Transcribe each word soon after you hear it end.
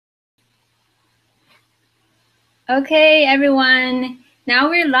Okay, everyone. Now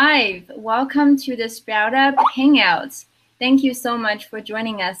we're live. Welcome to the Sprout Up Hangouts. Thank you so much for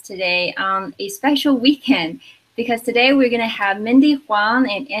joining us today on a special weekend because today we're going to have Mindy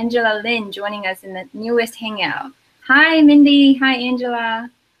Huang and Angela Lin joining us in the newest Hangout. Hi, Mindy. Hi, Angela.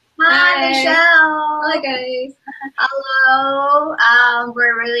 Hi, Michelle. Hi, guys. Hello.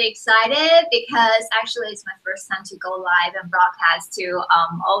 We're really excited because actually it's my first time to go live and broadcast to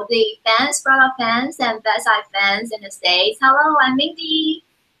all the fans, product fans, and Beseye fans in the States. Hello, I'm Mindy.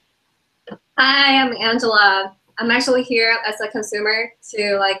 Hi, I'm Angela. I'm actually here as a consumer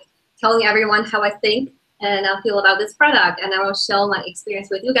to telling everyone how I think and I feel about this product, and I will share my experience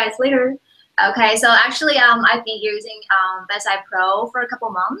with you guys later. Okay, so actually, I've been using Beseye Pro for a couple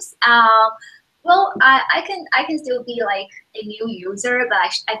months. Well, I can still be like a new user, but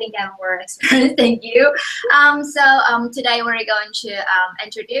I think I'm more experienced than you. Today we're going to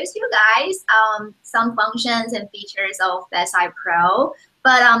introduce you guys some functions and features of Beseye Pro.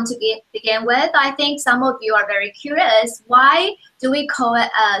 But to begin with, I think some of you are very curious. Why do we call it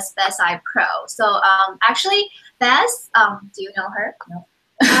as Beseye Pro? So actually, Bess, do you know her? No.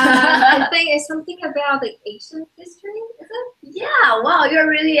 I think it's something about the Asian history, is it? Yeah, wow, you're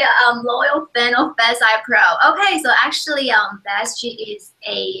really a loyal fan of Beseye Pro. Okay, so actually, Bess, she is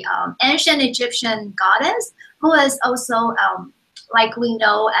a ancient Egyptian goddess who is also like we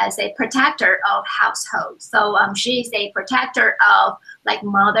know as a protector of households. So she's a protector of like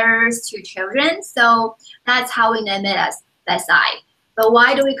mothers to children. So that's how we name it as Beseye. But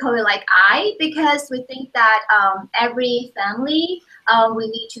why do we call it like eye? Because we think that every family, we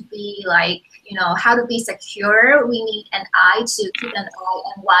need to be like, how to be secure. We need an eye to keep an eye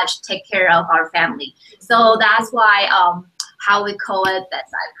and watch, take care of our family. So that's why how we call it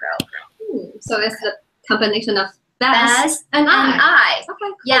Beseye Pro. So it's a combination of Bess and I. Okay,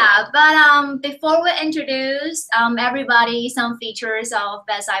 cool. Yeah, but before we introduce everybody some features of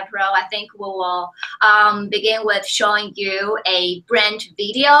Beseye Pro, I think we will begin with showing you a brand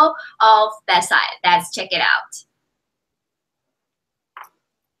video of Beseye. Let's check it out.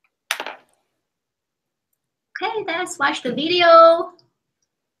 Okay, let's watch the video.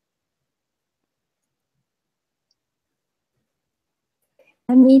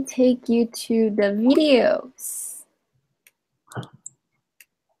 Let me take you to the videos,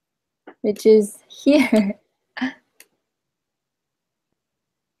 which is here.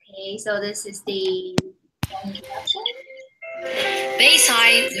 Okay, so this is the introduction.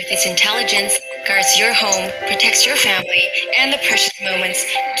 Beseye, with its intelligence, guards your home, protects your family, and the precious moments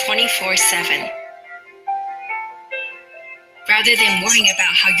 24/7. Rather than worrying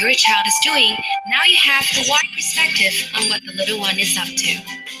about how your child is doing, now you have the wide perspective on what the little one is up to.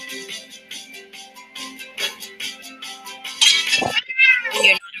 When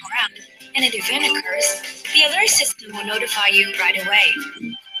you're not around and an event occurs, the alert system will notify you right away.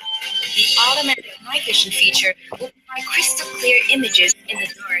 The automatic night vision feature will provide crystal clear images in the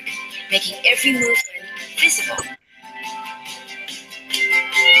dark, making every movement visible.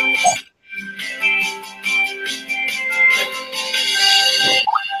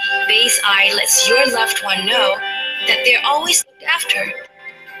 Beseye lets your loved one know that they're always looked after.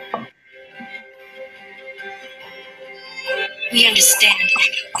 We understand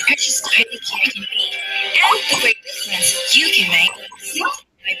how precious daily care can be and the great difference you can make simply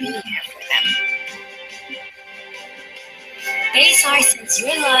by being there for them. Beseye sends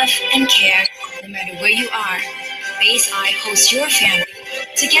your love and care no matter where you are. Beseye holds your family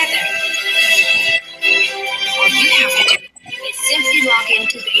together. All you have to do is simply log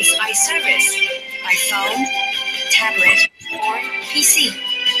into Beseye service by phone, tablet, or PC.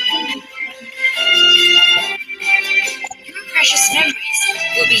 Your precious memories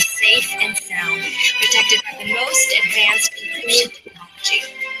will be safe and sound, protected by the most advanced encryption technology.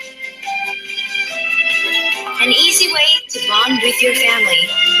 An easy way to bond with your family.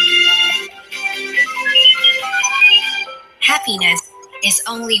 Happiness is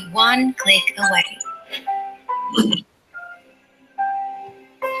only one click away.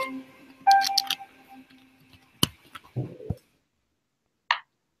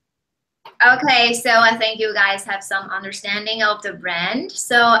 Okay, so I think you guys have some understanding of the brand.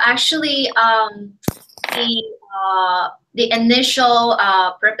 So actually, the initial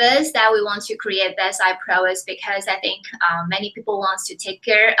purpose that we want to create Beseye Pro is because I think many people want to take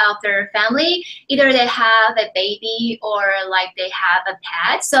care of their family. Either they have a baby or like they have a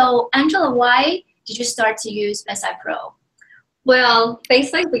pet. So Angela, why did you start to use Beseye Pro? Well,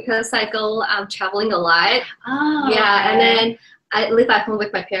 basically because I go traveling a lot. Oh, yeah, okay. And then I live at home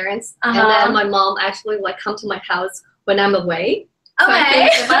with my parents, and then my mom actually come to my house when I'm away. So I Okay.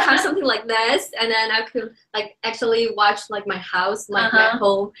 think if I have have something like this, and then I could like actually watch like my house, my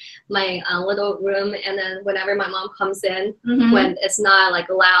home, my little room, and then whenever my mom comes in, when it's not like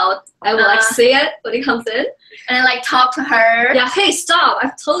loud, I will like see it when it comes in, and then like talk to her. Yeah, hey, stop!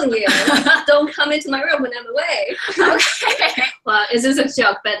 I'm telling you, don't come into my room when I'm away. Okay. Well, it's just a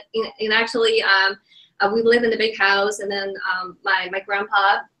joke, but in actually, we live in a big house, and then my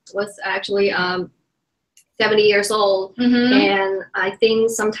grandpa was actually 70 years old, and I think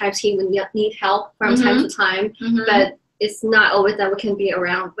sometimes he would need help from time to time, but it's not always that we can be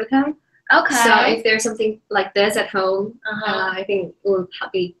around with him. Okay. So if there's something like this at home, I think it will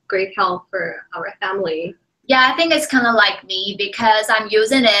be great help for our family. Yeah, I think it's kind of like me because I'm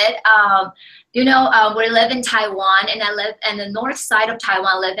using it. You know, we live in Taiwan, and I live in the north side of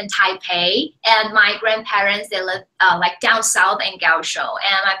Taiwan, live in Taipei, and my grandparents, they live like down south in Kaohsiung,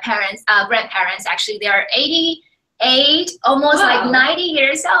 and my parents, grandparents, actually, they are 88, almost like 90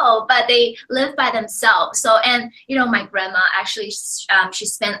 years old, but they live by themselves. So, and you know, my grandma actually, she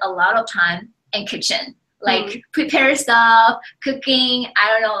spent a lot of time in kitchen, like prepare stuff, cooking.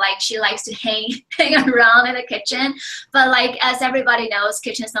 I don't know, like she likes to hang around in the kitchen. But like as everybody knows,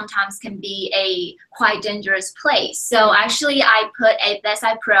 kitchen sometimes can be a quite dangerous place. So actually I put a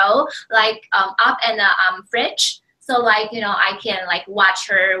Beseye Pro like up in the fridge. So like, you know, I can like watch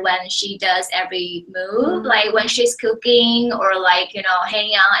her when she does every move, like when she's cooking or like, you know,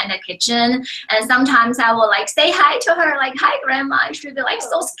 hanging out in the kitchen. And sometimes I will like say hi to her, like, hi grandma. And she'll be like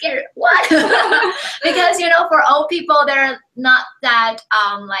so scared. What? Because, you know, for old people, they're not that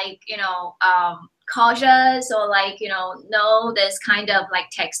like, you know, cautious or like, you know this kind of like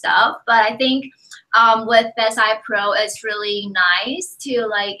tech stuff. But I think with Beseye Pro, it's really nice to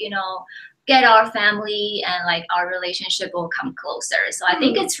like, you know, get our family and like our relationship will come closer. So I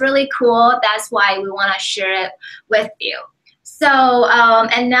think it's really cool. That's why we want to share it with you. So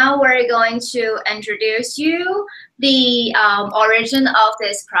and now we're going to introduce you the origin of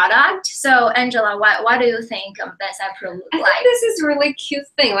this product. So Angela, what do you think Beseye Pro look like? I think this is a really cute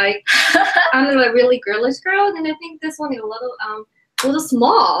thing. Like I'm a really girlish girl, and I think this one is a little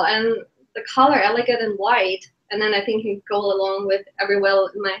small, and the color I like it in white. And then I think it go along with everywhere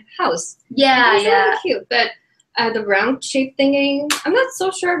in my house. Yeah, it's really cute. But the round shape thingy, I'm not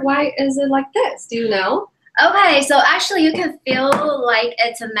so sure why is it like this. Do you know? Okay, so actually you can feel like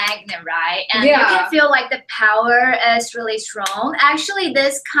it's a magnet, right? And you can feel like the power is really strong. Actually,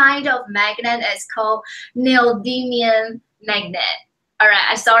 this kind of magnet is called neodymium magnet. All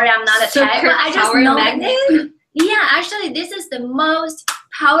right, sorry, I'm not a tech, but I just know magnet. Yeah, actually, this is the most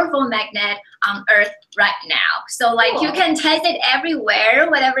powerful magnet on Earth right now. So like you can test it everywhere,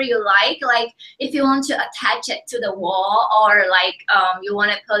 whatever you like. Like if you want to attach it to the wall, or like you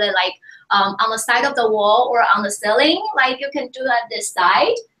want to put it like on the side of the wall or on the ceiling, like you can do that this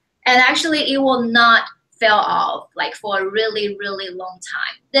side, and actually it will not fall off like for a really, really long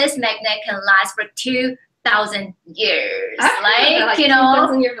time. This magnet can last for 2,000 years. Like you know,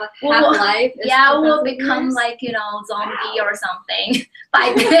 2,000 years, like half life. Yeah, we'll become years? Like, you know, zombie or something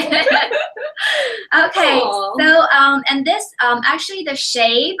by then. Okay, so and this actually the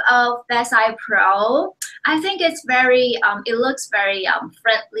shape of Beseye Pro, I think it's very it looks very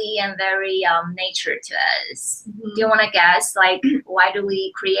friendly and very nature to us. Do you want to guess like why do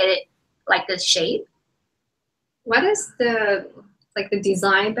we create it like this shape? What is the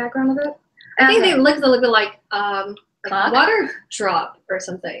design background of it? I think they look a little bit like water drop or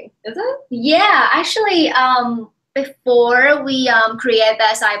something. Is it? Yeah, actually, before we create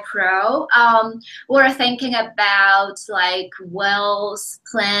Beseye Pro, we're thinking about like whales,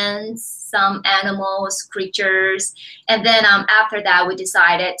 plants, some animals, creatures, and then after that we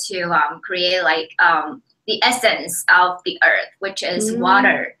decided to create like the essence of the earth, which is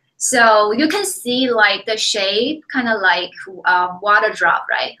water. So you can see like the shape, kind of like water drop,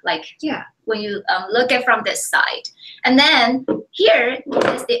 right? Like when you look at from this side. And then here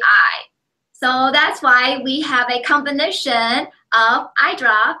is the eye. So that's why we have a combination of eye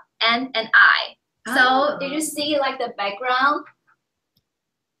drop and an eye. So did you see like the background?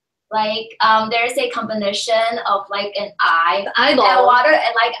 Like there's a combination of like an eye, eyeball, and water,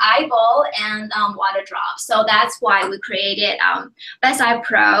 and like eyeball and water drop. So that's why we created Beseye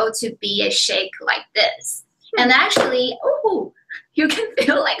Pro to be a shape like this. And actually, you can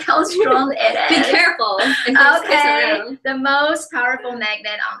feel like how strong it is. Be careful. Okay, the most powerful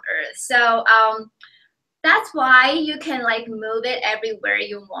magnet on Earth. So that's why you can like move it everywhere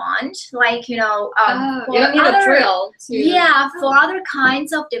you want. Like, you know, you don't need a drill. For other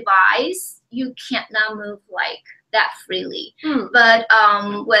kinds of device, you can't now move like that freely. But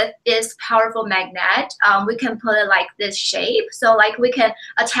with this powerful magnet, we can put it like this shape. So like we can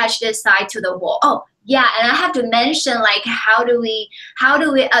attach this side to the wall. Oh yeah, and I have to mention like how do we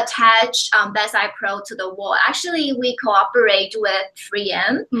attach Beseye Pro to the wall? Actually, we cooperate with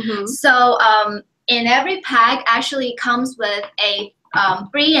 3M. So in every pack actually comes with a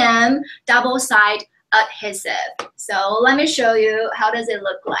 3M double-side adhesive. So let me show you how does it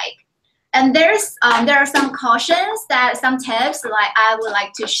look like. And there are some cautions, some tips like I would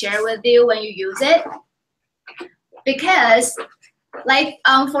like to share with you when you use it, because like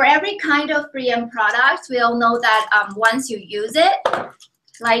for every kind of 3M product, we all know that once you use it,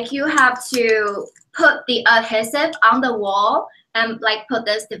 like you have to put the adhesive on the wall and like put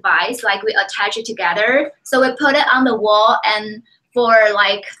this device, like we attach it together. So we put it on the wall and for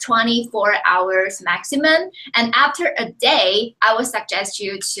like 24 hours maximum. And after a day, I would suggest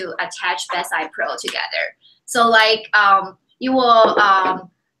you to attach Beseye Pro together. So like you will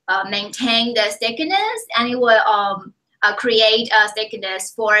maintain the stickiness, and you will create a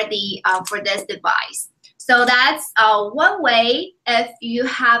stickiness for this device. So that's one way. If you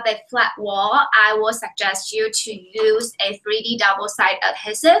have a flat wall, I will suggest you to use a 3D double-side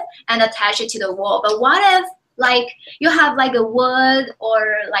adhesive and attach it to the wall. But what if like you have like a wood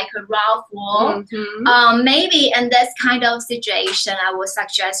or like a rough wall? Maybe in this kind of situation, I would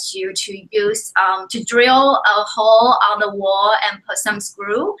suggest you to use to drill a hole on the wall and put some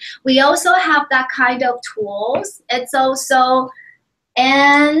screw. We also have that kind of tools. It's also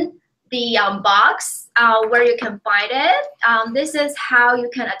in the box where you can find it. This is how you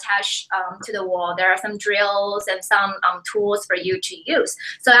can attach to the wall. There are some drills and some tools for you to use.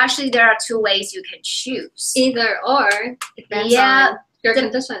 So actually there are two ways you can choose. Either or, depends on your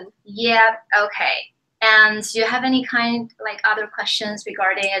condition. Yeah, okay. And do you have any kind like other questions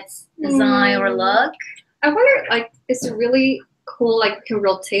regarding its design or look? I wonder, like, it's really cool, like you can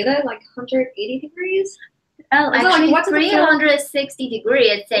rotate it like 180 degrees. Oh, actually, like, 360 degree.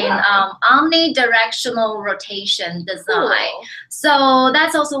 It's an omnidirectional rotation design. Cool. So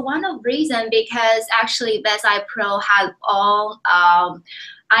that's also one of the reasons, because actually Beseye Pro has all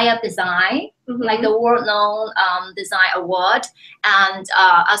IF design, like the world-known design award, and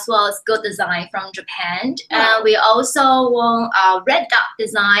as well as good design from Japan. And we also won Red Dot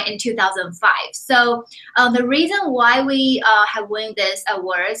design in 2005. So the reason why we have won these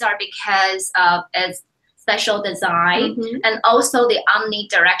awards are because of its special design and also the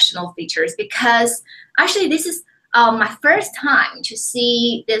omnidirectional features, because actually this is my first time to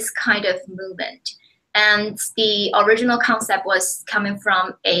see this kind of movement. And the original concept was coming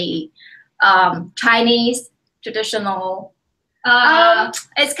from a Chinese traditional,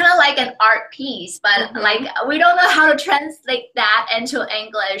 it's kind of like an art piece, but like we don't know how to translate that into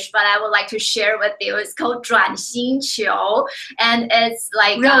English, but I would like to share with you. It's called 转星球, and it's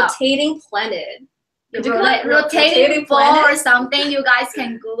like rotating planet. Rotating ball or something. You guys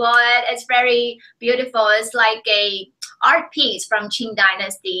can Google it. It's very beautiful. It's like a art piece from Qing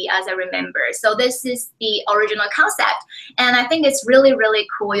Dynasty, as I remember. So this is the original concept, and I think it's really, really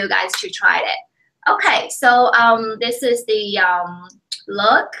cool. You guys should try it. Okay, so this is the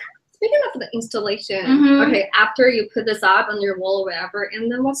look. Speaking of the installation, okay, after you put this up on your wall or whatever, and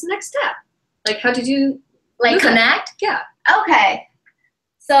then what's the next step? Like, how did you like connect? Yeah. Okay.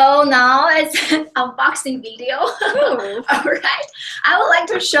 So now it's unboxing video. All right. I would like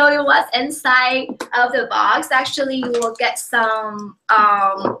to show you what's inside of the box. Actually, you will get some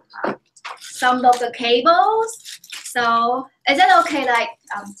of the cables. So is it okay to like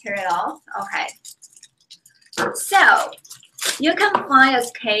turn it off? Okay. So you can find a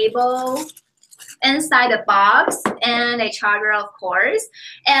cable inside the box and a charger, of course.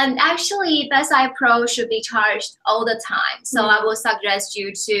 And actually, Beseye Pro should be charged all the time. So I will suggest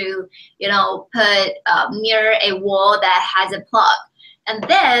you to, you know, put near a wall that has a plug. And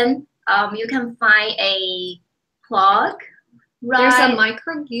then you can find a plug. Right. There's a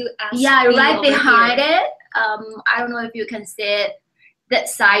micro USB. Yeah, right behind it. I don't know if you can see it. That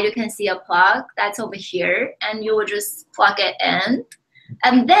side, you can see a plug that's over here, and you will just plug it in.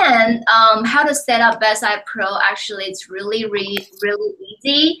 And then how to set up Beseye Pro, actually it's really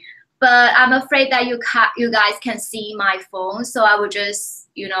easy, but I'm afraid that you guys can see my phone, so I would just,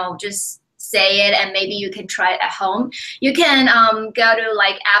 you know, just say it, and maybe you can try it at home. You can go to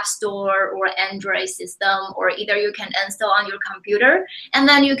like App Store or Android system, or either you can install on your computer, and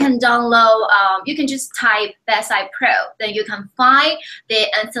then you can download, you can just type Beseye Pro, then you can find the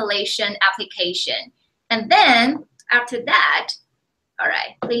installation application. And then after that, all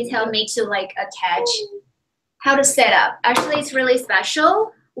right, please help me to like attach. How to set up. Actually, it's really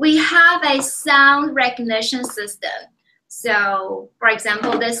special. we have a sound recognition system. So, for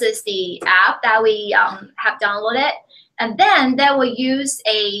example, this is the app that we have downloaded, and then they will use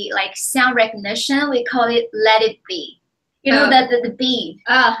a like sound recognition. We call it "Let It Be." You know the beat.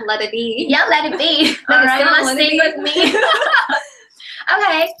 Let it be. Yeah, let it be. All right, let's sing with me.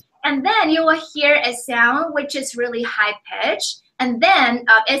 Okay, and then you will hear a sound which is really high pitched. And then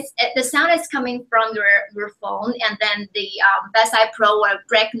the sound is coming from your phone, and then the Beseye Pro will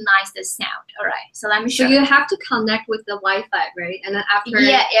recognize the sound. All right, so let me show you. So you have to connect with the Wi-Fi, right? And then after the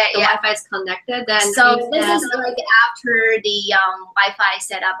Wi-Fi is connected, then so this is like after the Wi-Fi is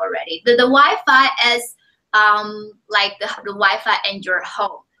set up already. The Wi-Fi is like the Wi-Fi in your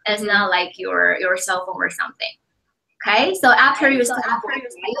home. It's not like your cell phone or something. Okay, so after you set up,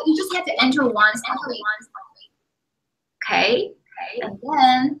 you just have to enter once. Okay. And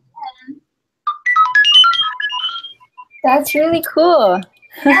then That's really cool.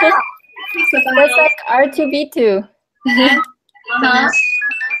 yeah. That's like R2B2.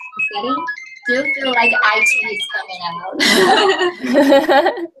 Do you feel like IT is coming out?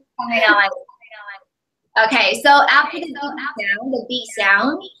 Okay, so after the beat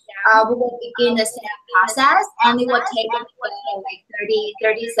sound, we will begin the setup process, and it will take like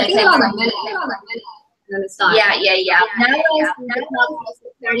 30 seconds. Yeah. Now it's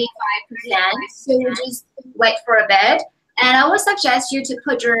 35%, so you just wait for a bit. And I would suggest you to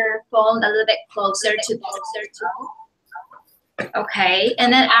put your phone a little bit closer to. Okay,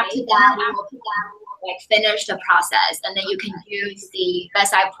 and then after that, we will like finish the process, and then you can use the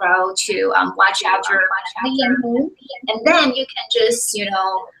Beseye Pro to watch out your home, and then you can just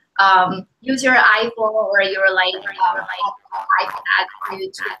use your iPhone or your like iPad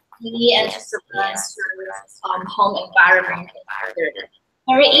to see and surveillance your home environment.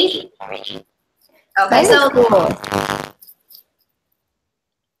 Very easy. Okay, so cool.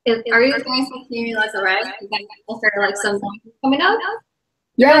 Are you guys hearing us alright? Is there like some coming out?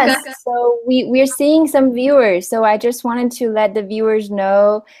 Yes, so we're seeing some viewers. So I just wanted to let the viewers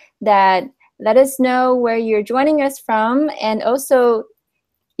know that let us know where you're joining us from. And also,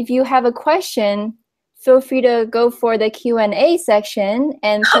 if you have a question, feel free to go for the Q&A section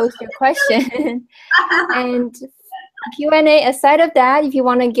and post your question. And Q&A, aside of that, if you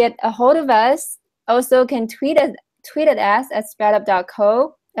want to get a hold of us, also can tweet at us at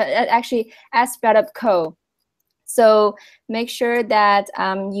sproutup.co, actually at sproutup.co. So make sure that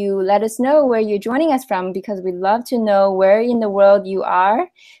you let us know where you're joining us from, because we'd love to know where in the world you are.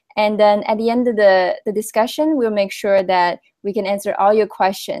 And then at the end of the discussion, we'll make sure that we can answer all your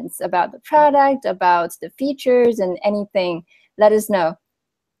questions about the product, about the features, and anything. Let us know.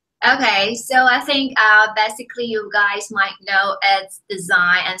 Okay, so I think basically you guys might know its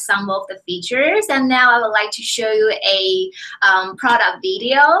design and some of the features. And now I would like to show you a product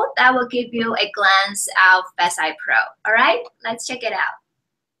video that will give you a glance of Beseye Pro. All right, let's check it out.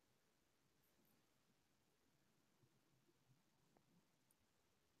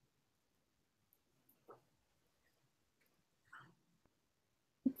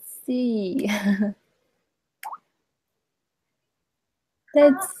 Let's see.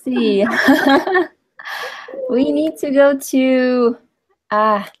 Let's see. We need to go to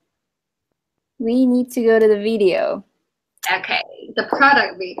we need to go to the video. Okay, the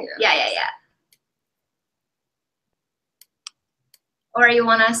product video. Yeah. Or you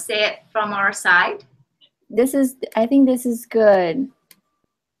want to see it from our side? I think this is good.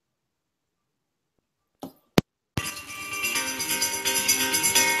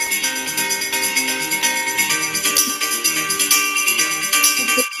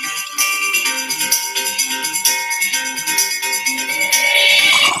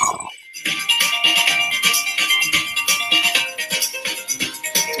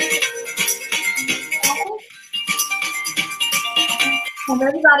 Can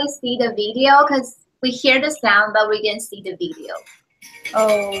everybody see the video? Because we hear the sound, but we didn't see the video.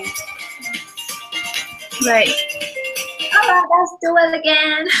 Oh, right. All right, let's do it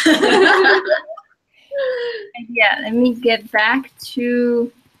again. Yeah, let me get back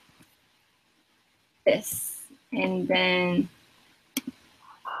to this. And then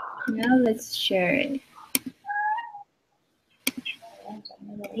now let's share it.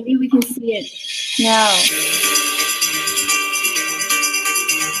 Maybe we can see it now.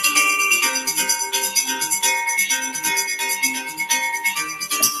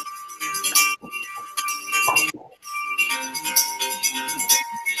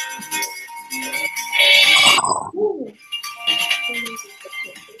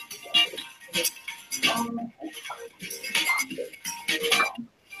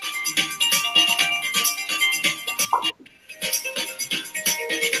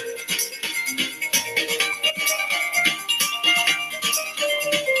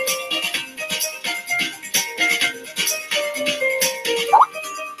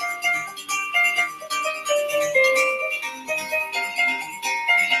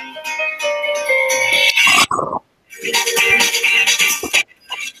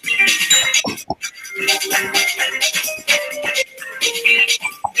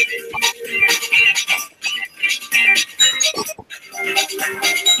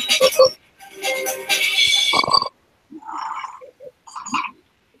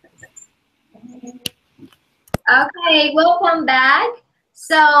 welcome back.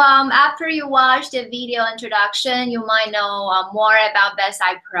 So after you watch the video introduction, you might know more about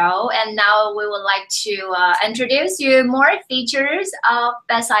Beseye Pro, and now we would like to introduce you more features of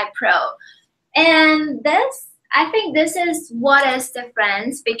Beseye Pro. And this, I think this is what is the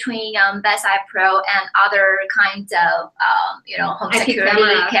difference between Beseye Pro and other kinds of home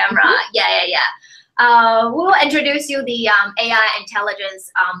security camera. We will introduce you the AI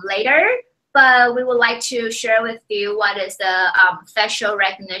intelligence later. But we would like to share with you what is the facial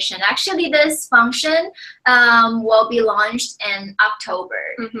recognition. Actually, this function will be launched in October.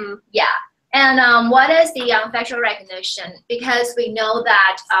 Yeah. And what is the facial recognition? Because we know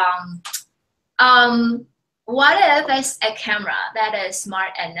that what if it's a camera that is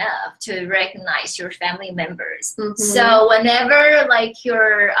smart enough to recognize your family members? So whenever like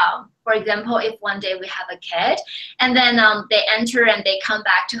you're, for example, if one day we have a kid and then they enter and they come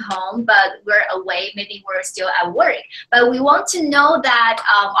back to home, but we're away, maybe we're still at work, but we want to know that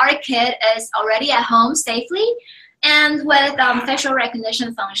our kid is already at home safely. And with facial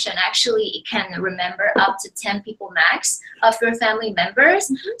recognition function, actually it can remember up to 10 people max of your family members.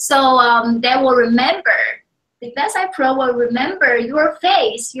 So they will remember. The Beseye Pro will remember your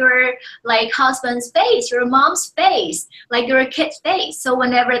face, your like husband's face, your mom's face, like your kid's face. So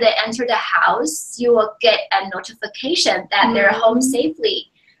whenever they enter the house, you will get a notification that they're home safely.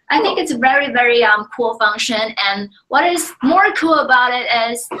 I think it's a very, very cool function. And what is more cool about it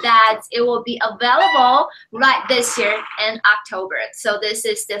is that it will be available right this year in October. So this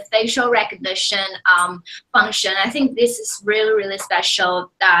is the facial recognition function. I think this is really, really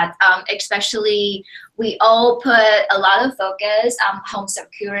special that especially we all put a lot of focus on home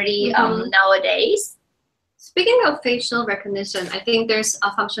security nowadays. Speaking of facial recognition, I think there's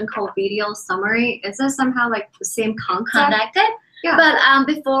a function called video summary. Is it somehow like the same concept? Connected? Yeah. But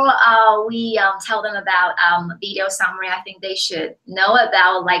before we tell them about video summary, I think they should know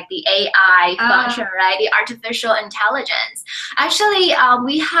about like the AI function, right? The artificial intelligence. Actually,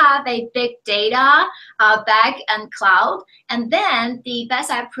 we have a big data back and cloud, and then the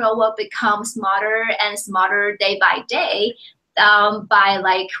Beseye Pro will become smarter and smarter day by day. By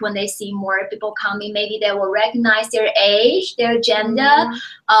like when they see more people coming, maybe they will recognize their age, their gender,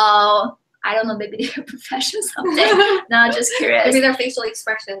 I don't know, maybe their profession, something. No, just curious. Maybe their facial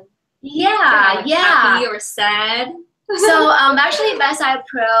expression. Yeah, like happy or sad. So actually, Beseye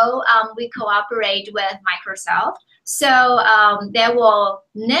Pro, we cooperate with Microsoft. So they will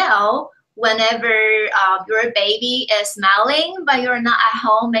know whenever your baby is smiling, but you're not at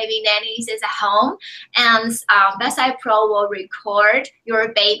home, maybe nannies is at home, and Beseye Pro will record your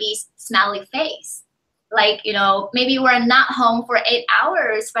baby's smiley face. Like, maybe we're not home for 8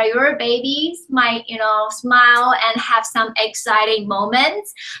 hours, but your babies might, smile and have some exciting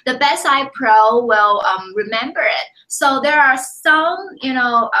moments. The Beseye Pro will remember it. So there are some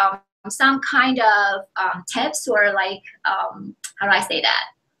kind of tips or like, how do I say that?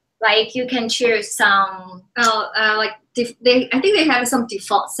 Like you can choose some. I think they have some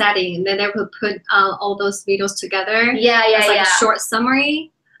default setting, and then they will put all those videos together. As like a short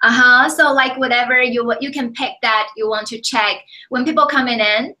summary. So like whatever you can pick that you want to check when people coming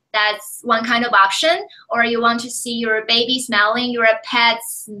in. That's one kind of option. Or you want to see your baby smiling, your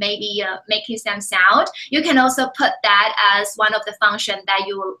pets maybe making some sound. You can also put that as one of the functions that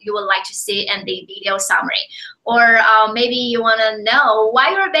you would like to see in the video summary. Or maybe you want to know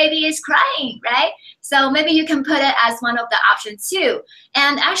why your baby is crying, right? So maybe you can put it as one of the options too.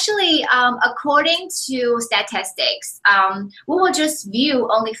 And actually, according to statistics, we will just view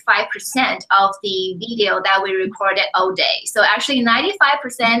only 5% of the video that we recorded all day. So actually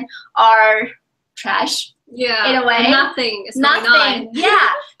 95% are trash. Yeah, in a way. Nothing. Yeah.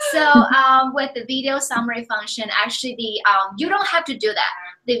 So with the video summary function, actually you don't have to do that.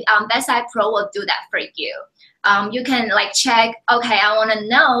 The Beseye Pro will do that for you. You can like check, okay, I want to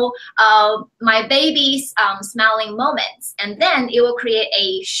know my baby's smiling moments, and then it will create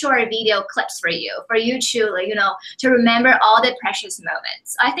a short video clips for you to to remember all the precious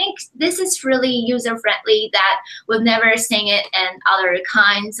moments. I think this is really user friendly that we've never seen it in other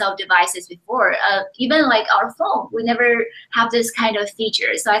kinds of devices before. Even like our phone, we never have this kind of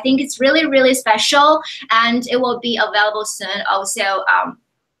feature. So I think it's really, really special, and it will be available soon also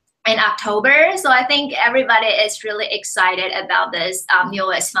in October. So I think everybody is really excited about this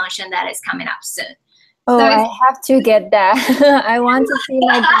newest function that is coming up soon. Oh, So I have to get that. I want to see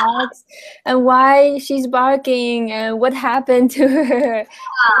my dogs and why she's barking and what happened to her. I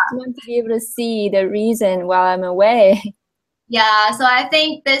just want to be able to see the reason while I'm away. Yeah, so I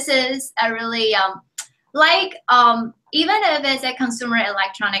think this is a really even if it's a consumer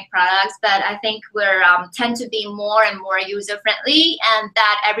electronic products, but I think we're tend to be more and more user friendly, and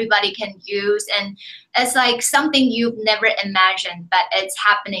that everybody can use, and it's like something you've never imagined, but it's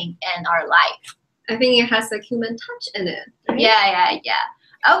happening in our life. I think it has a human touch in it. Right? Yeah.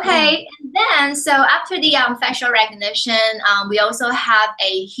 Okay, and then so after the facial recognition, we also have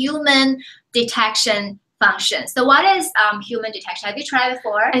a human detection function. So what is human detection? Have you tried it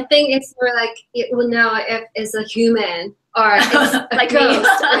before? I think it's more like it will know if it's a human or it's like ghost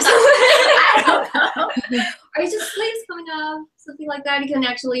or something. I don't know. Or it's just fleas coming up, something like that. You can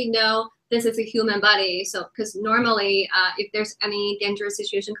actually know this is a human body. So because normally if there's any dangerous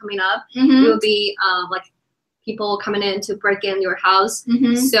situation coming up, it will be like people coming in to break in your house.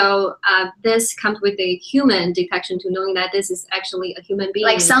 So this comes with a human detection to knowing that this is actually a human being.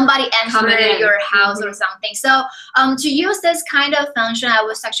 Like somebody entered your house or something. So to use this kind of function, I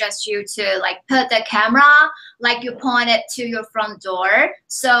would suggest you to like put the camera, like you point it to your front door.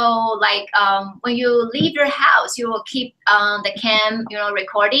 So like when you leave your house, you will keep the cam,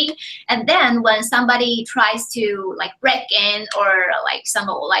 recording. And then when somebody tries to like break in or like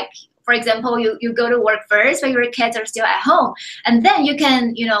for example, you go to work first, but your kids are still at home, and then you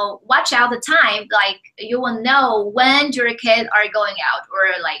can, watch out the time. Like you will know when your kids are going out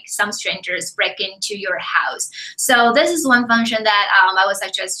or like some strangers break into your house. So this is one function that I would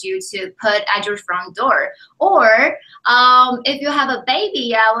suggest you to put at your front door. Or if you have a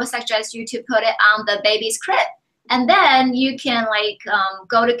baby, I would suggest you to put it on the baby's crib. And then you can like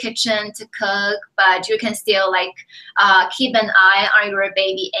go to kitchen to cook, but you can still like keep an eye on your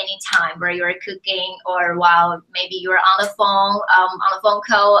baby anytime where you're cooking or while maybe you're on the phone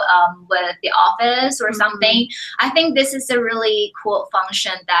call with the office or something. I think this is a really cool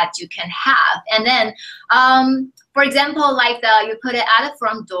function that you can have. And then for example, like you put it at the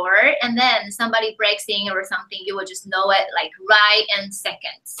front door and then somebody breaks in or something, you will just know it like right in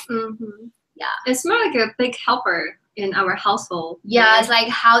seconds. Yeah, it's more like a big helper in our household. Yeah, it's like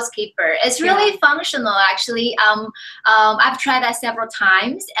housekeeper. It's really functional, actually. I've tried that several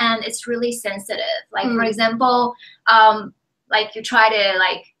times, and it's really sensitive. Like for example, like you try to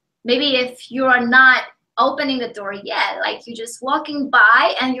like maybe if you are not opening the door yet, like you're just walking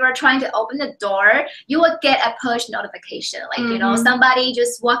by and you are trying to open the door, you will get a push notification, like somebody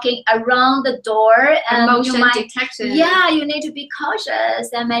just walking around the door, and motion you might detection. Yeah, you need to be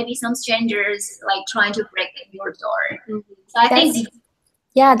cautious, and maybe some strangers like trying to break in your door. So I think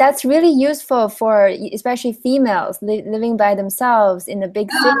that's really useful for especially females living by themselves in a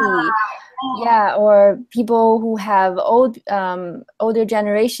big city. Yeah, or people who have older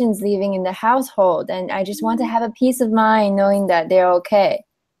generations living in the household, and I just want to have a peace of mind knowing that they're okay.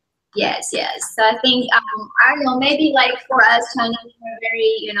 Yes. So I think I don't know, maybe like for us, China, we're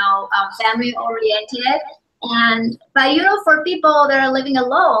very family oriented, but for people that are living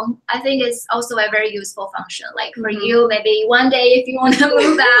alone, I think it's also a very useful function. Like for you, maybe one day if you want to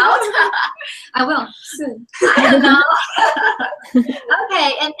move out, I will soon. I don't know.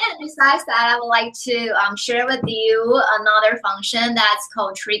 Okay, and then besides that, I would like to share with you another function that's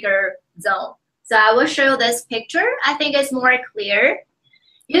called trigger zone. So I will show you this picture. I think it's more clear.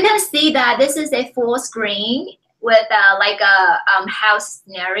 You can see that this is a full screen with like a house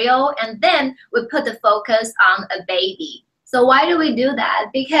scenario, and then we put the focus on a baby. So why do we do that?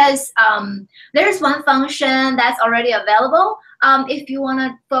 Because there's one function that's already available. If you want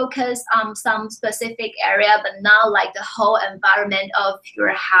to focus on some specific area, but not like the whole environment of your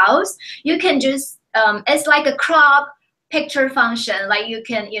house, you can just, it's like a crop picture function. Like you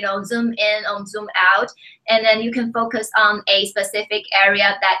can, zoom in or zoom out, and then you can focus on a specific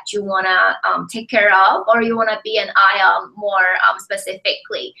area that you want to take care of, or you want to be an eye on more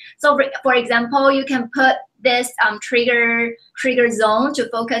specifically. So for example, you can put this trigger zone to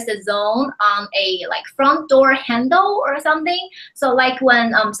focus the zone on a like front door handle or something. So like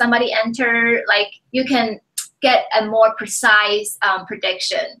when somebody enter, like you can get a more precise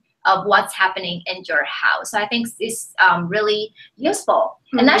prediction of what's happening in your house. So I think it's really useful.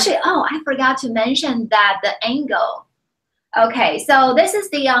 And actually, I forgot to mention that the angle. Okay, so this is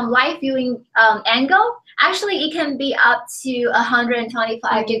the live viewing angle. Actually, it can be up to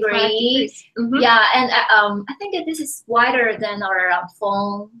 125 degrees. Yeah, and I think this is wider than our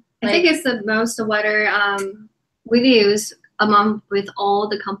phone. I think it's the most wider we've used with all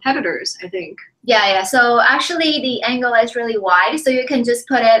the competitors, I think. Yeah. So actually, the angle is really wide, so you can just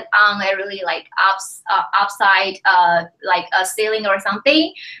put it on a really like upside, like a ceiling or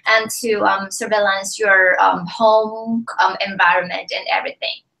something, and to surveillance your home environment and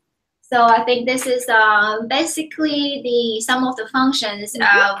everything. So I think this is basically some of the functions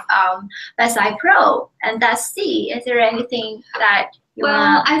of Beseye Pro. And that's C. Is there anything that you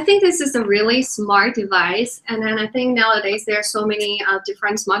Well, I think this is a really smart device, and then I think nowadays there are so many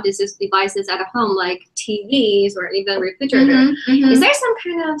different smart devices at home, like TVs or even refrigerator. Is there some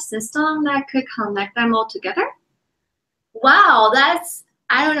kind of system that could connect them all together? Wow,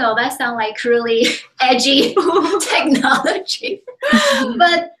 I don't know, that sounds like really edgy technology.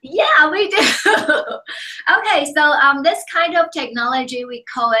 But yeah, we do. Okay, so this kind of technology, we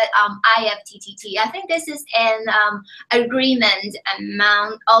call it IFTTT. I think this is an agreement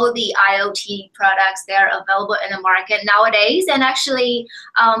among all the IoT products that are available in the market nowadays. And actually,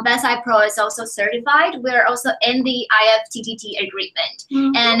 Beseye Pro is also certified. We're also in the IFTTT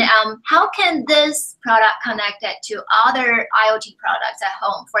agreement. And how can this product connect it to other IoT products at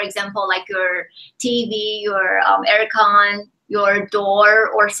home? For example, like your TV, your aircon, your door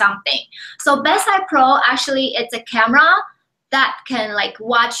or something. So Beseye Pro, actually, it's a camera that can like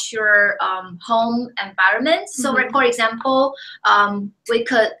watch your home environment. So for example, we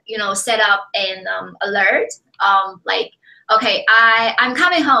could, set up an alert, like, okay, I'm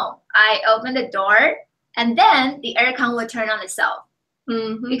coming home. I open the door and then the aircon will turn on itself.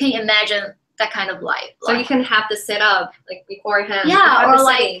 You can imagine that kind of life. So you can have this set up like beforehand.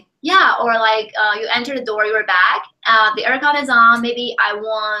 Yeah, or like you enter the door, you're back. The aircon is on. Maybe I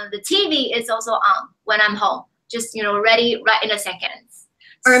want the TV is also on when I'm home. Just ready right in a second.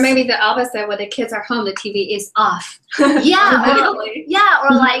 Or maybe the opposite, when the kids are home, the TV is off. Yeah,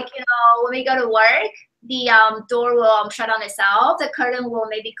 or like when we go to work, the door will shut on itself. The curtain will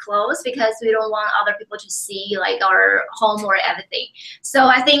maybe close because we don't want other people to see like our home or everything. So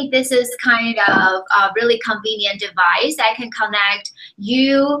I think this is kind of a really convenient device that can connect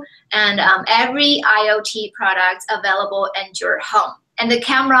you and every IoT product available in your home. And the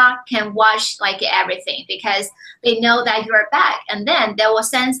camera can watch like everything because they know that you're back, and then they will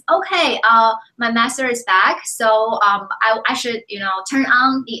sense, okay, my master is back, so I should turn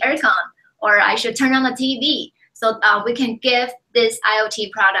on the aircon, or I should turn on the TV. So we can give this IoT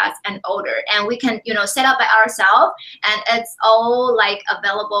product an order, and we can set up by ourselves, and it's all like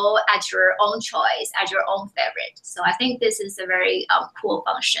available at your own choice, at your own favorite. So I think this is a very cool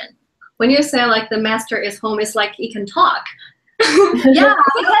function. When you say like the master is home, it's like he can talk. Yeah,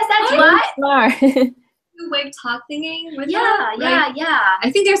 because that's what. Smart. Wave talk thingy with yeah.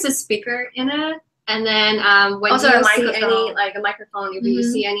 I think there's a speaker in it, and then when also you see any like a microphone, if you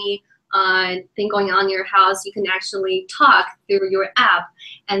see any thing going on in your house, you can actually talk through your app,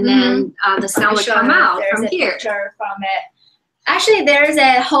 and then the sound will come out from here. From it. Actually, there's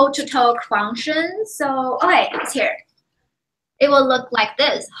a hold to talk function. So okay, it's here. It will look like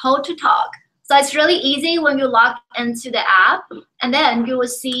this: hold to talk. So it's really easy when you log into the app, and then you will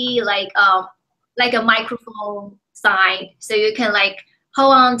see like a microphone sign. So you can like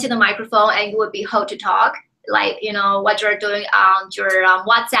hold on to the microphone, and you would be hold to talk, like what you're doing on your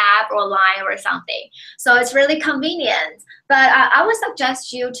WhatsApp or Line or something. So it's really convenient. But I would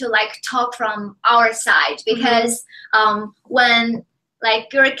suggest you to like talk from our side, because when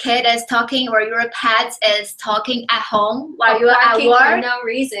like your kid is talking or your pet is talking at home while you're at work for no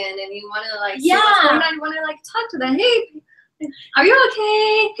reason, and you want to like you want to like talk to them. Hey, are you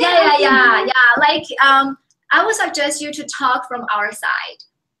okay? Yeah. Like I would suggest you to talk from our side.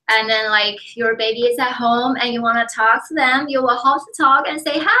 And then like your baby is at home and you want to talk to them, you will hold to talk and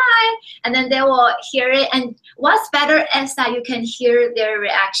say hi, and then they will hear it. And what's better is that you can hear their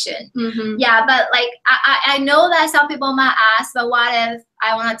reaction. Yeah, but like I know that some people might ask, but what if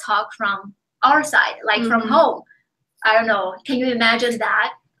I want to talk from our side, like from home? I don't know. Can you imagine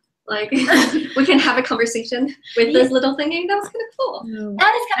that? Like we can have a conversation with this little thingy. That was kind of cool.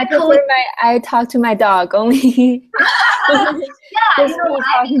 That is kind of cool. I talk to my dog only.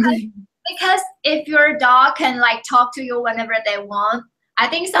 Because if your dog can like talk to you whenever they want, I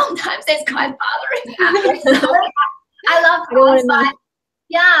think sometimes it's quite bothering. I love dogs, but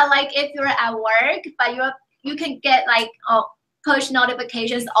yeah, like if you're at work, but you can get like push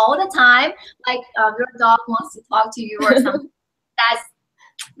notifications all the time, like your dog wants to talk to you or something.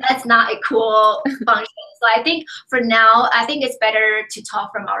 That's not a cool function. So I think for now, I think it's better to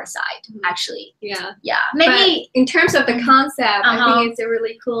talk from our side, actually. Yeah. Maybe but in terms of the concept, I think it's a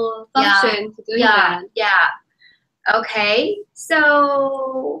really cool function to do that. Yeah. Okay.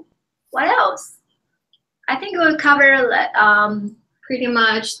 So what else? I think we'll cover pretty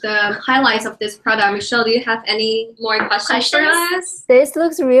much the highlights of this product. Michelle, do you have any more questions for us? This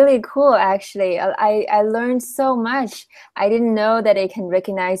looks really cool, actually. I learned so much. I didn't know that it can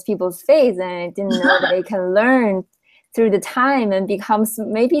recognize people's face, and I didn't know that it can learn through the time and become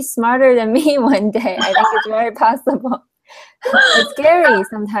maybe smarter than me one day. I think it's very possible. It's scary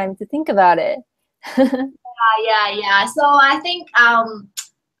sometimes to think about it. Yeah. So I think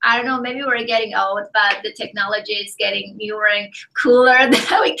I don't know, maybe we're getting old, but the technology is getting newer and cooler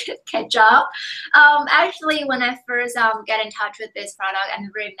that we could catch up. Actually, when I first get in touch with this product, I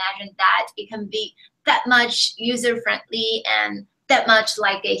never imagined that it can be that much user-friendly and that much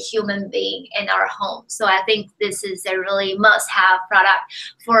like a human being in our home. So I think this is a really must-have product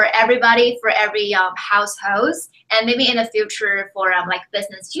for everybody, for every household, and maybe in the future for like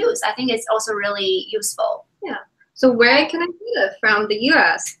business use. I think it's also really useful. Yeah. So where can I get it from the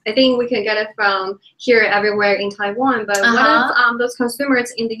US? I think we can get it from here everywhere in Taiwan, but what if those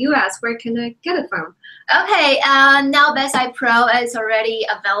consumers in the US, where can I get it from? Okay, now Beseye Pro is already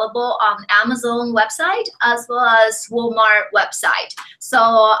available on Amazon website as well as Walmart website. So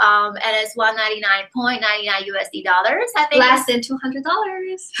and it's $199.99 USD. I think less than $200.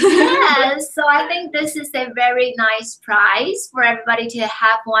 Yes, so I think this is a very nice price for everybody to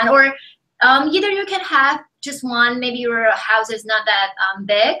have one, or either you can have just one. Maybe your house is not that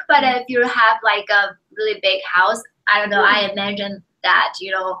big, but if you have like a really big house, I don't know, I imagine that,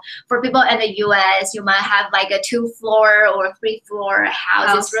 you know, for people in the US, you might have like a 2-floor or 3-floor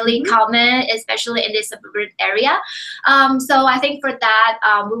house. It's really common, especially in the suburban area. So I think for that,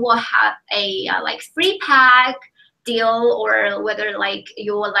 we will have a like free pack deal, or whether like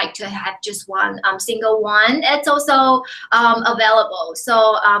you would like to have just one single one, it's also available.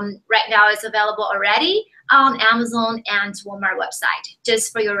 So right now it's available already on Amazon and Walmart website,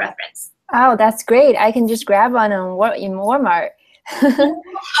 just for your reference. Oh, that's great. I can just grab one in Walmart. And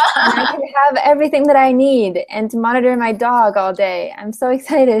I can have everything that I need and to monitor my dog all day. I'm so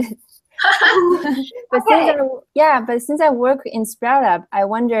excited. But since I work in Sprout Up, I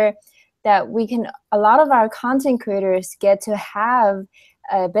wonder that a lot of our content creators get to have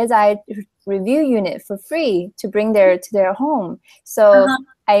a Beseye review unit for free to bring to their home. So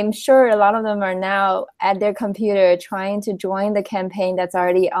I'm sure a lot of them are now at their computer trying to join the campaign that's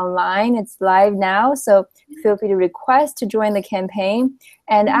already online. It's live now, so feel free to request to join the campaign.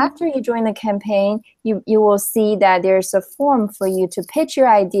 And after you join the campaign, you will see that there's a form for you to pitch your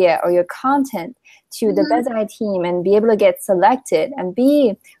idea or your content to the Beseye team and be able to get selected and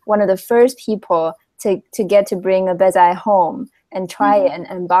be one of the first people to get to bring a Beseye home and try it and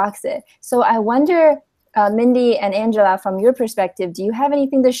unbox it. So I wonder, Mindy and Angela, from your perspective, do you have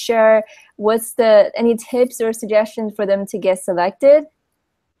anything to share? Any tips or suggestions for them to get selected?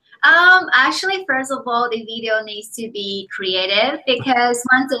 Actually, first of all, the video needs to be creative, because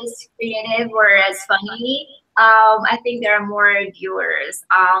once it's creative or it's funny, I think there are more viewers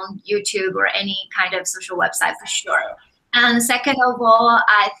on YouTube or any kind of social website for sure. And second of all,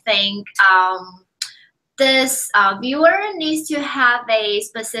 I think this viewer needs to have a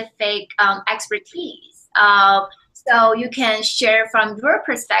specific expertise. So you can share from your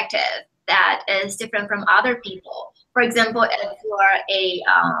perspective that is different from other people. For example, if you are a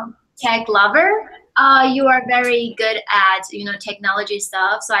tech lover, you are very good at technology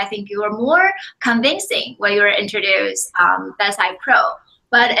stuff. So I think you are more convincing when you are introduced Beseye Pro.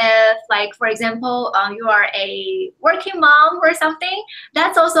 But if, like, for example, you are a working mom or something,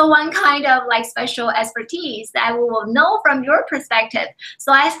 that's also one kind of like special expertise that we will know from your perspective.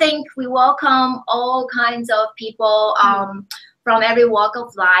 So I think we welcome all kinds of people from every walk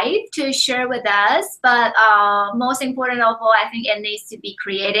of life to share with us. But most important of all, I think it needs to be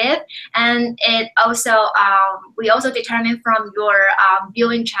creative. And it also, we also determine from your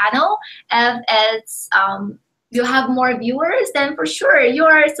viewing channel, if it's you have more viewers, then for sure you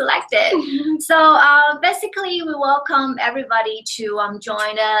are selected. So basically, we welcome everybody to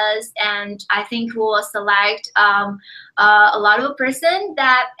join us, and I think we will select a lot of person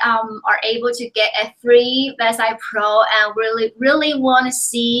that are able to get a free Beseye Pro and really want to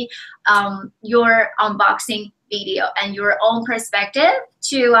see your unboxing video and your own perspective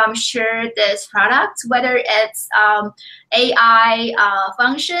to share this product, whether it's AI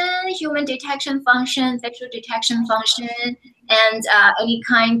function, human detection function, facial detection function, and any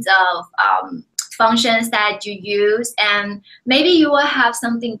kinds of functions that you use. And maybe you will have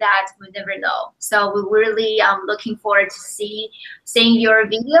something that we never know. So we're really looking forward to seeing your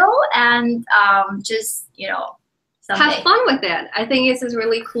video and just, have fun with it. I think it's a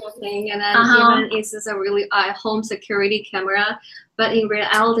really cool thing, and then even it's a really home security camera, but in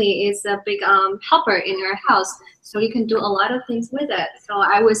reality, it's a big helper in your house. So you can do a lot of things with it. So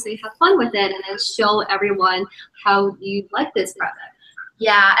I would say have fun with it, and then show everyone how you like this product.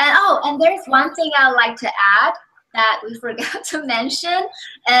 Yeah, and there's one thing I'd like to add. that we forgot to mention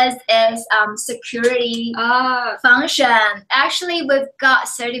is security function. Actually, we've got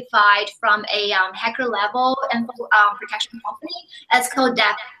certified from a hacker level info protection company. It's called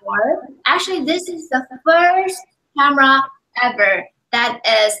DEF4. Actually, this is the first camera ever that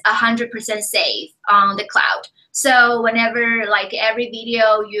is 100% safe on the cloud. So whenever like every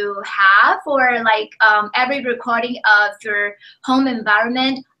video you have or like every recording of your home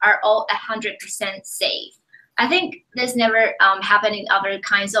environment are all 100% safe. I think this never happened in other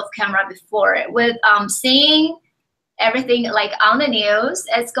kinds of camera before. With seeing everything like on the news,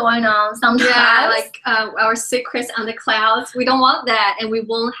 it's going on sometimes. Yeah, like our secrets on the clouds. We don't want that, and we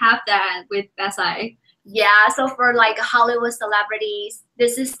won't have that with Beseye. Yeah, so for like Hollywood celebrities,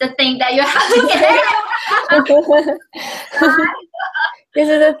 this is the thing that you have to get. This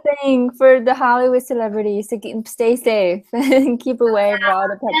is a thing for the Hollywood celebrities to stay safe and keep away from all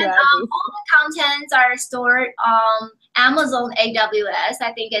the paparazzi. And, all the contents are stored on Amazon AWS.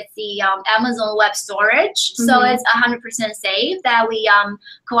 I think it's the Amazon Web Storage. So it's 100% safe that we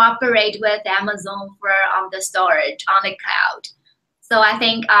cooperate with Amazon for the storage on the cloud. So I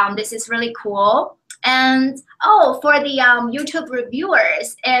think this is really cool. And for the YouTube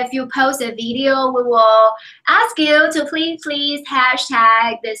reviewers, if you post a video, we will ask you to please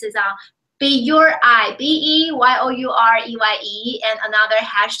hashtag. This is BeYourEye, BeYourEye, and another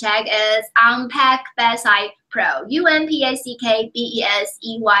hashtag is Unpack Beseye Pro,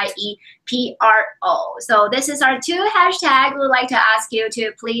 UNPACKBESEYEPRO. So this is our 2 hashtags. We would like to ask you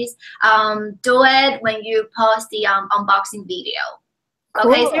to please do it when you post the unboxing video.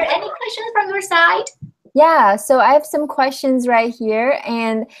 Cool. Okay, is there any questions from your side? Yeah, so I have some questions right here,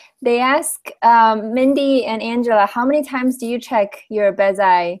 and they ask Mindy and Angela, how many times do you check your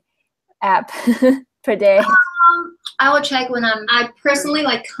Beseye app per day? I will check when I personally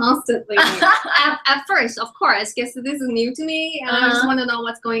like constantly. at first, of course, because this is new to me, and I just want to know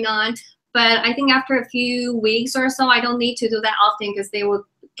what's going on. But I think after a few weeks or so, I don't need to do that often because they will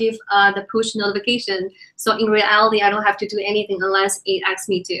give the push notification. So in reality, I don't have to do anything unless it asks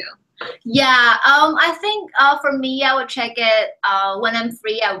me to. Yeah, I think for me, I would check it when I'm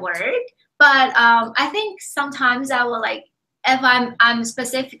free at work. But I think sometimes I will like, if I'm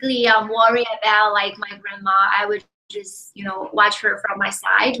specifically worried about like my grandma, I would just watch her from my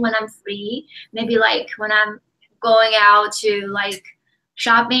side when I'm free. Maybe like when I'm going out to like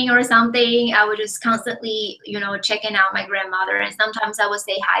shopping or something, I would just constantly checking out my grandmother, and sometimes I would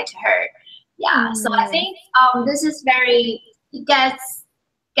say hi to her. Yeah, so I think this is very, it gets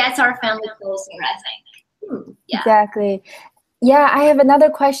our family closer, I think. Yeah. Exactly. Yeah, I have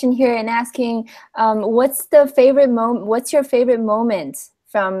another question here and asking, what's your favorite moment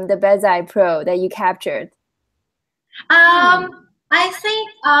from the Beseye Pro that you captured? I think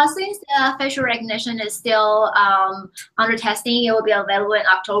since facial recognition is still under testing, it will be available in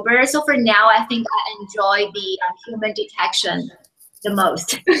October. So for now, I think I enjoy the human detection the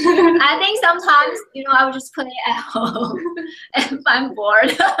most. I think sometimes, I would just put it at home if I'm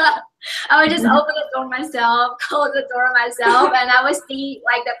bored. I would just open the door myself, close the door myself, and I would see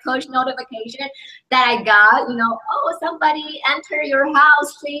like the push notification that I got, somebody enter your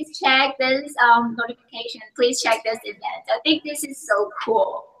house, please check this notification, please check this event. I think this is so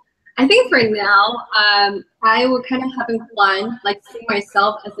cool. I think for now, I will kind of having fun, like seeing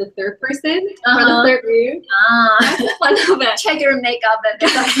myself as a third person for the third view. That's fun of it. Check your makeup and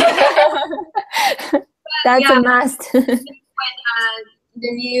That's a must. When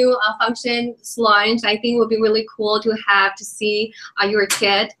the new functions launch, I think it would be really cool to see your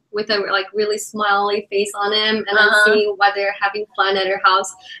kid with a like really smiley face on him, and then see what they're having fun at their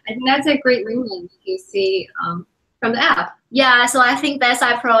house. I think that's a great moment to see from the app. Yeah, so I think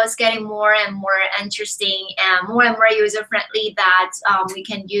Beseye Pro is getting more and more interesting and more user-friendly that we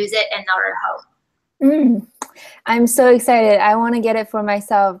can use it in our home. I'm so excited. I want to get it for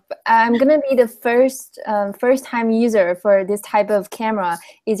myself. I'm going to be the first-time user for this type of camera.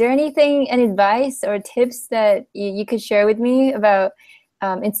 Is there any advice or tips that you could share with me about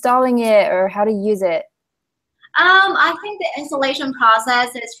installing it or how to use it? I think the installation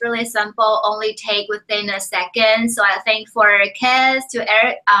process is really simple, only take within a second. So I think for kids to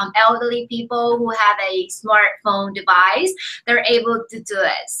elderly people who have a smartphone device, they're able to do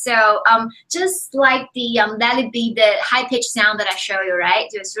it. So just like the let it be the high-pitched sound that I show you,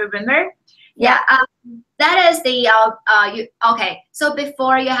 right? Just remember? Yeah. That is the okay. So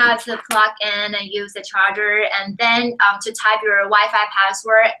before you have to plug in and use the charger, and then to type your Wi-Fi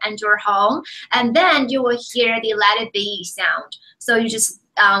password and your home, and then you will hear the let it be sound. So you just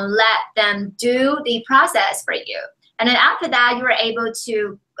let them do the process for you, and then after that you are able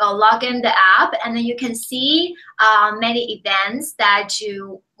to log in the app, and then you can see many events that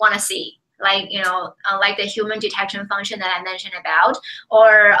you want to see. Like, like the human detection function that I mentioned about,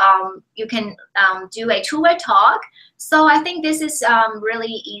 or you can do a two-way talk. So I think this is really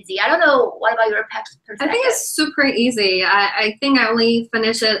easy. I don't know, what about your perspective? I think it's super easy. I think I only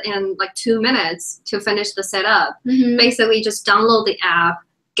finished it in like 2 minutes to finish the setup. Basically, just download the app,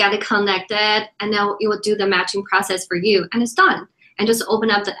 get it connected, and then it will do the matching process for you, and it's done. And just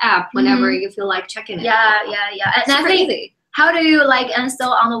open up the app whenever you feel like checking it. Yeah. And super I think easy. How do you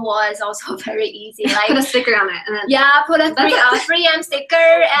install on the wall is also very easy. Like put a sticker on it, and then put a 3M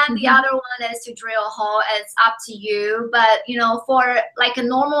sticker, and the other one is to drill a hole. It's up to you. But for like a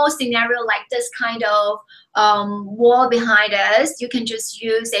normal scenario like this kind of wall behind us, you can just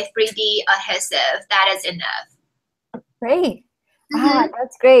use a 3D adhesive. That is enough. Great.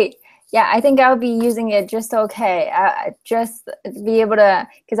 That's great. Yeah, I think I'll be using it just okay. Just be able to,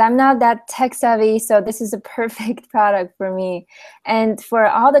 because I'm not that tech savvy, so this is a perfect product for me. And for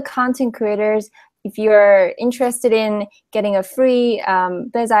all the content creators, if you're interested in getting a free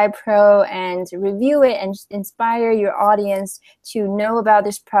Beseye Pro and review it and inspire your audience to know about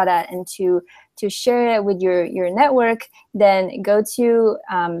this product and to share it with your network, then go to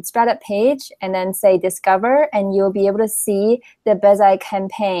Startup page and then say Discover, and you'll be able to see the Beseye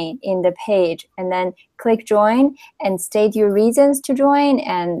campaign in the page. And then click Join and state your reasons to join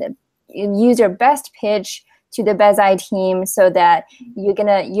and use your best pitch to the Beseye team so that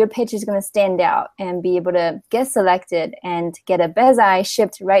your pitch is gonna stand out and be able to get selected and get a Beseye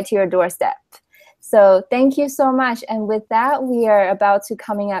shipped right to your doorstep. So thank you so much. And with that, we are about to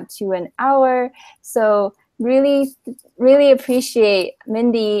coming up to an hour. So really, really appreciate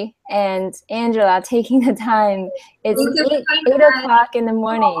Mindy and Angela taking the time. It's 8 o'clock in the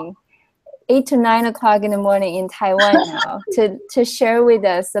morning. 8 to 9 o'clock in the morning in Taiwan now to share with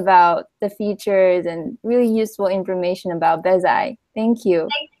us about the features and really useful information about Beseye. Thank you.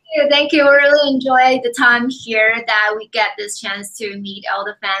 Thank you. We really enjoyed the time here that we get this chance to meet all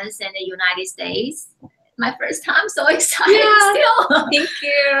the fans in the United States. My first time, so excited still. Thank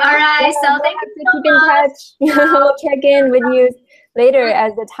you. All right, so thank you so keep in touch. We'll check in with you later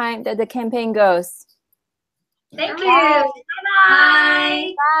as the time that the campaign goes. Thank you.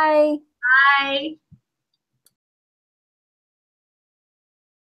 Bye-bye. Bye. Bye.